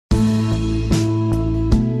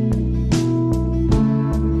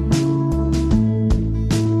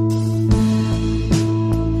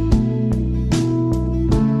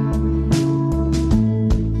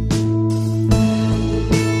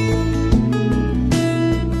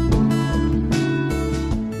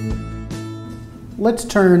let's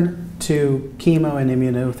turn to chemo and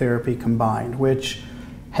immunotherapy combined, which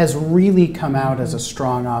has really come out as a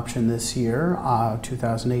strong option this year,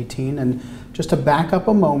 2018. And just to back up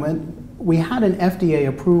a moment, we had an FDA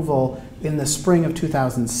approval in the spring of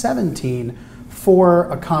 2017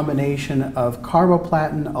 for a combination of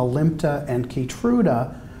Carboplatin, Alimta, and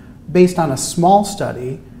Keytruda based on a small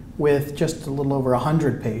study with just a little over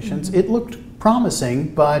 100 patients. It looked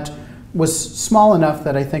promising, but was small enough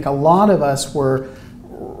that I think a lot of us were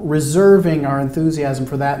reserving our enthusiasm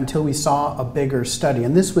for that until we saw a bigger study.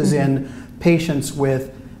 And this was in patients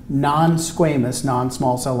with non-squamous,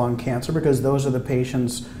 non-small cell lung cancer, because those are the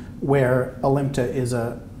patients where Alimta is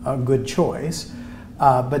a good choice,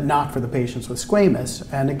 but not for the patients with squamous.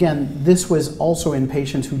 And again, this was also in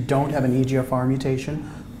patients who don't have an EGFR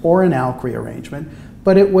mutation or an ALK rearrangement,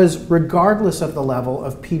 but it was regardless of the level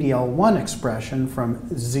of PD-L1 expression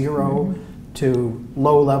from 0 to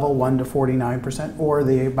low level, 1 to 49%, or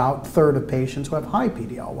the about third of patients who have high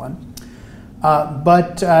PD-L1.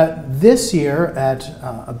 But this year at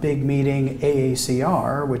a big meeting,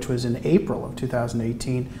 AACR, which was in April of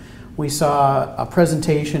 2018, we saw a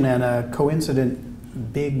presentation and a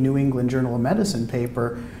coincident big New England Journal of Medicine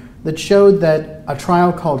paper that showed that a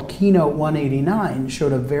trial called Keynote189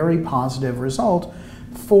 showed a very positive result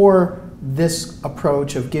for this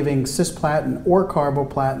approach of giving Cisplatin or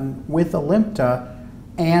Carboplatin with Alimta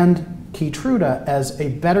and Keytruda as a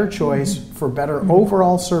better choice for better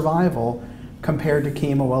overall survival compared to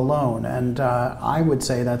chemo alone. And I would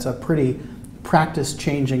say that's a pretty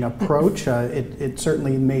practice-changing approach. It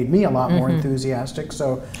certainly made me a lot more enthusiastic.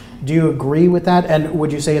 So do you agree with that? And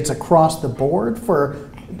would you say it's across the board for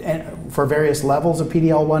various levels of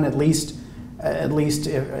PD-L1, at least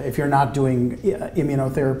if you're not doing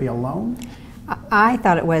immunotherapy alone? I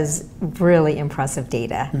thought it was really impressive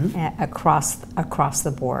data across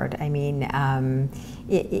the board. I mean,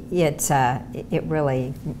 it really,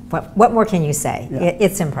 what more can you say? Yeah.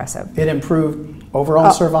 It's impressive. It improved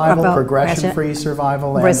overall survival, progression-free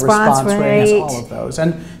survival, and response rate, all of those.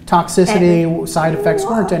 And toxicity, side effects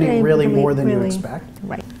weren't any really more than you expect.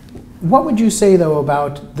 Right. What would you say, though,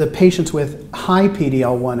 about the patients with high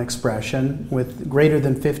PD-L1 expression with greater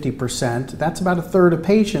than 50%? That's about a third of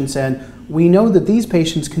patients, and we know that these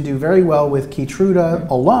patients can do very well with Keytruda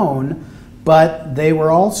alone, but they were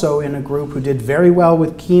also in a group who did very well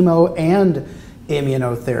with chemo and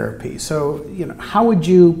immunotherapy. So, how would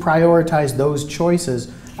you prioritize those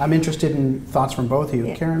choices? I'm interested in thoughts from both of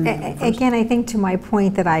you. Karen? Again, I think to my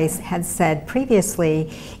point that I had said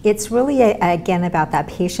previously, it's really, again, about that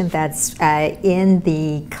patient that's in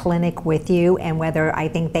the clinic with you and whether I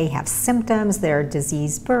think they have symptoms, their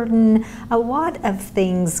disease burden. A lot of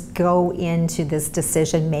things go into this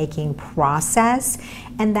decision-making process,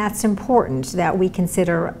 and that's important that we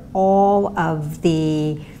consider all of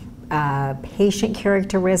the patient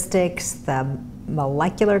characteristics, the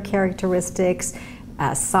molecular characteristics,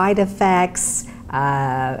 side effects.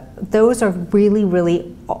 Those are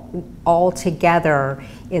really all together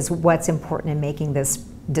is what's important in making this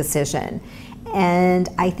decision. And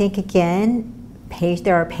I think, again,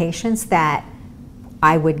 there are patients that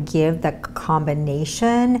I would give the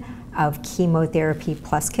combination of chemotherapy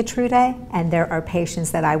plus Keytruda, and there are patients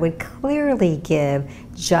that I would clearly give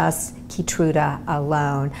just Keytruda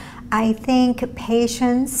alone. I think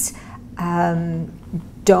patients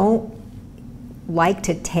don't like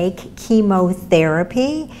to take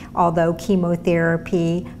chemotherapy, although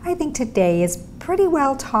chemotherapy, I think today is pretty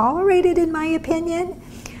well tolerated in my opinion.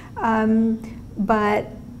 But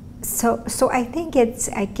so I think it's,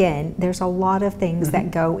 again, there's a lot of things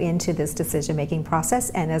that go into this decision-making process,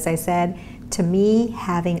 and as I said, to me,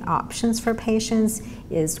 having options for patients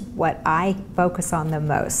is what I focus on the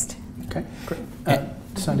most. Okay, great.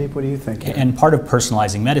 Sandip, what do you think? And part of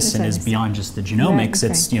personalizing medicine is beyond just the genomics.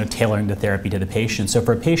 It's tailoring the therapy to the patient. So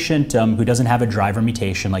for a patient who doesn't have a driver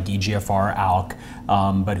mutation like EGFR or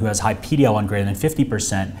ALK, but who has high PD-L1 greater than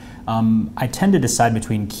 50%, I tend to decide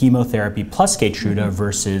between chemotherapy plus Keytruda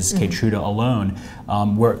versus Keytruda alone,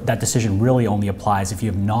 where that decision really only applies if you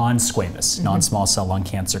have non-squamous, non-small cell lung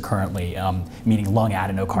cancer currently, meaning lung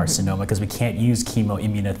adenocarcinoma, because we can't use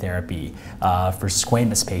chemoimmunotherapy for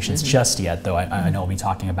squamous patients just yet, though I know we'll be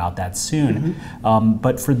talking about that soon.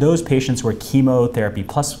 But for those patients where chemotherapy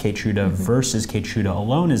plus Keytruda versus Keytruda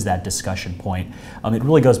alone is that discussion point, it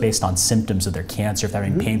really goes based on symptoms of their cancer. If they're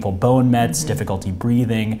having painful bone mets, difficulty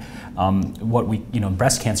breathing, what we, in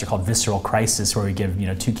breast cancer called visceral crisis, where we give,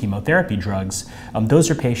 2 chemotherapy drugs, those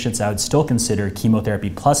are patients I would still consider chemotherapy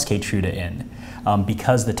plus Keytruda in.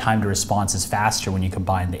 Because the time to response is faster when you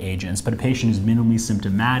combine the agents. But a patient who's minimally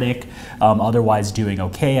symptomatic, otherwise doing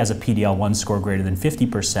okay, has a PD-L1 score greater than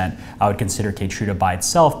 50%, I would consider Keytruda by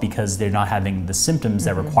itself because they're not having the symptoms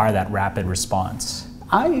that require that rapid response.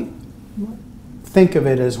 I think of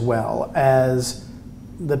it as well as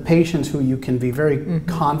the patients who you can be very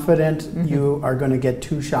confident you are going to get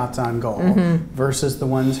 2 shots on goal versus the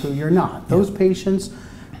ones who you're not. Those patients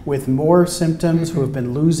with more symptoms, who have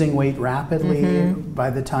been losing weight rapidly by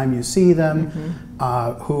the time you see them,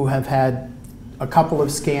 who have had a couple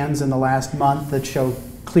of scans in the last month that show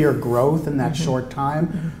clear growth in that short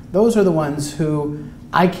time, those are the ones who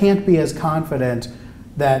I can't be as confident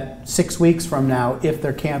that 6 weeks from now, if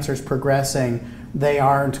their cancer's progressing, they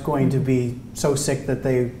aren't going to be so sick that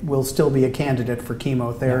they will still be a candidate for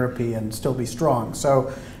chemotherapy and still be strong.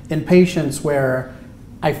 So in patients where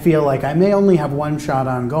I feel like I may only have 1 shot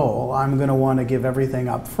on goal, I'm going to want to give everything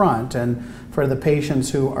up front. And for the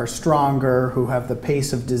patients who are stronger, who have the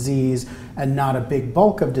pace of disease and not a big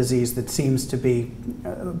bulk of disease that seems to be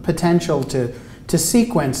potential to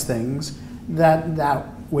sequence things, that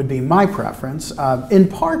would be my preference, in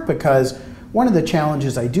part because one of the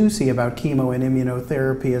challenges I do see about chemo and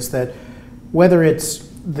immunotherapy is that whether it's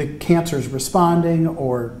the cancer's responding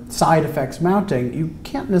or side effects mounting, you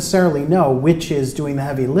can't necessarily know which is doing the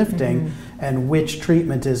heavy lifting and which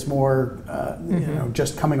treatment is more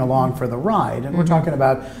just coming along for the ride. And we're talking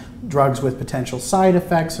about drugs with potential side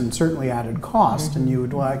effects and certainly added cost, and you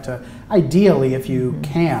would like to, ideally, if you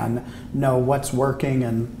can, know what's working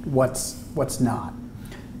and what's not.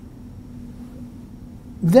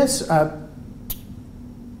 This, at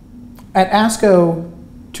ASCO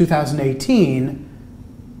 2018,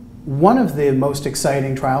 one of the most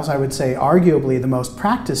exciting trials, I would say arguably the most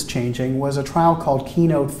practice-changing, was a trial called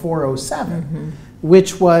Keynote189,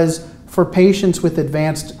 which was for patients with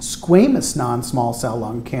advanced squamous non-small cell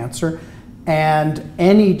lung cancer and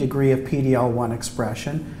any degree of PD-L1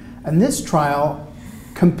 expression. And this trial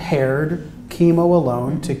compared chemo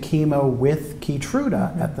alone to chemo with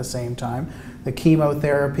Keytruda at the same time. The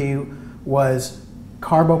chemotherapy was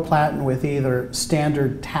carboplatin with either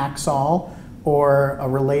standard Taxol or a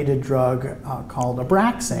related drug called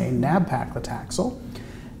Abraxane, nab-paclitaxel.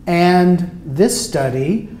 And this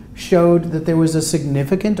study showed that there was a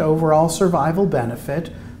significant overall survival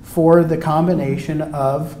benefit for the combination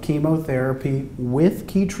of chemotherapy with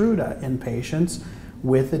Keytruda in patients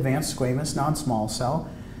with advanced squamous non-small cell.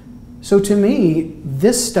 So to me,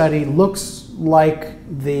 this study looks like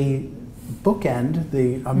the bookend,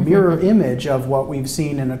 a mirror image of what we've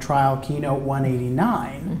seen in a trial,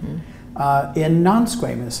 Keynote189, in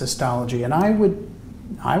non-squamous histology. And I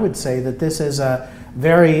would say that this is a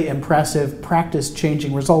very impressive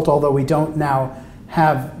practice-changing result, although we don't now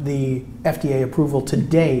have the FDA approval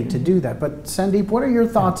today to do that. But Sandip, what are your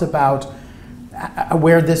thoughts about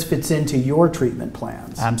where this fits into your treatment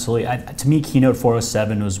plans? Absolutely. To me,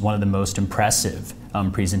 Keynote407 was one of the most impressive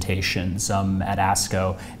presentations at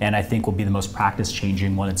ASCO, and I think will be the most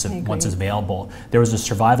practice-changing once it's available. There was a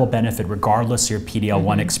survival benefit regardless of your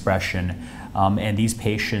PD-L1 expression, and these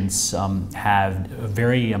patients have a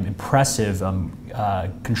very impressive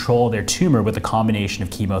control of their tumor with a combination of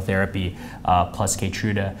chemotherapy plus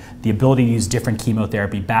Keytruda. The ability to use different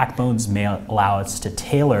chemotherapy backbones may allow us to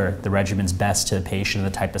tailor the regimens best to the patient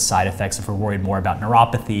and the type of side effects. If we're worried more about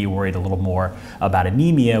neuropathy, worried a little more about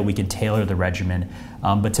anemia, we can tailor the regimen.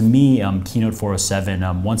 But to me,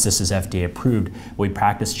 Keynote407, once this is FDA approved, will be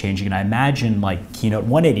practice changing. And I imagine like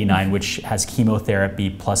Keynote189, which has chemotherapy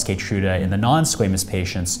plus Keytruda in the non-squamous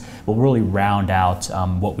patients, will really round out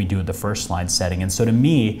what we do at the first line setting. And so to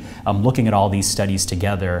me, looking at all these studies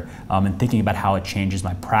together and thinking about how it changes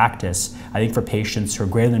my practice, I think for patients who are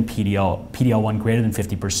greater than PD-L1 greater than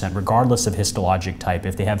 50%, regardless of histologic type,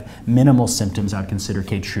 if they have minimal symptoms, I would consider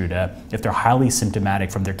Keytruda. If they're highly symptomatic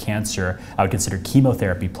from their cancer, I would consider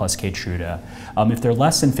chemotherapy plus Keytruda. If they're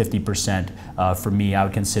less than 50%, for me, I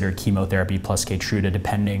would consider chemotherapy plus Keytruda,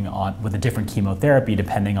 depending on, with a different chemotherapy,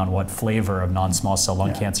 depending on what flavor of non-small cell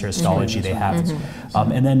lung cancer histology they have.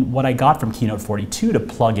 And then what I got from Keynote42 to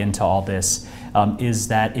plug into all this is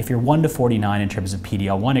that if you're 1 to 49 in terms of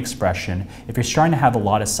PD-L1 expression, if you're starting to have a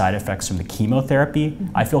lot of side effects from the chemotherapy,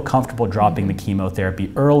 I feel comfortable dropping the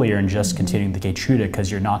chemotherapy earlier and just continuing the Keytruda because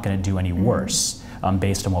you're not going to do any worse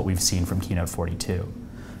based on what we've seen from Keynote42.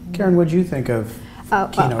 Karen, what do you think of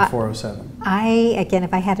Keynote-407? Again,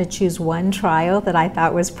 if I had to choose one trial that I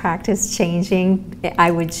thought was practice changing, I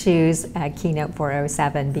would choose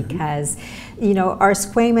Keynote-407 because, you know, our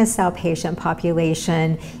squamous cell patient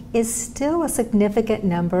population is still a significant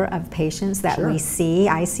number of patients that we see.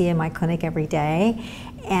 I see in my clinic every day,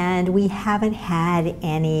 and we haven't had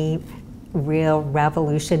any real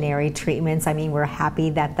revolutionary treatments. I mean, we're happy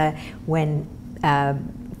that when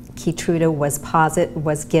Keytruda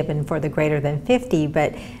was given for the greater than 50,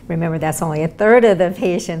 but remember that's only a third of the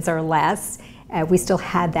patients or less. We still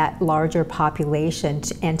had that larger population,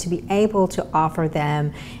 and to be able to offer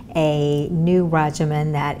them a new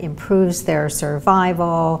regimen that improves their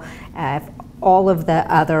survival, all of the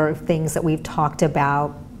other things that we've talked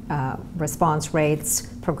about, response rates,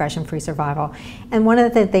 progression-free survival. And one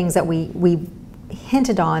of the things that we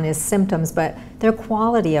hinted on is symptoms, but their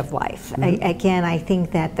quality of life. Again, I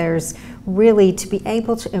think that there's really, to be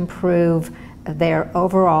able to improve their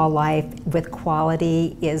overall life with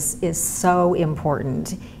quality is so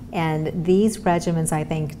important. And these regimens, I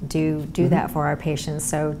think, do that for our patients.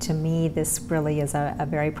 So to me, this really is a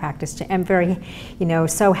very I'm very, you know,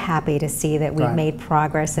 so happy to see that we've made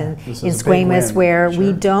progress in squamous where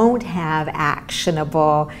we don't have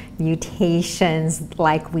actionable mutations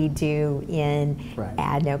like we do in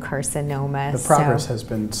adenocarcinoma. The progress has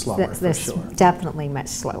been slower, for sure. Definitely much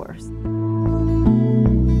slower.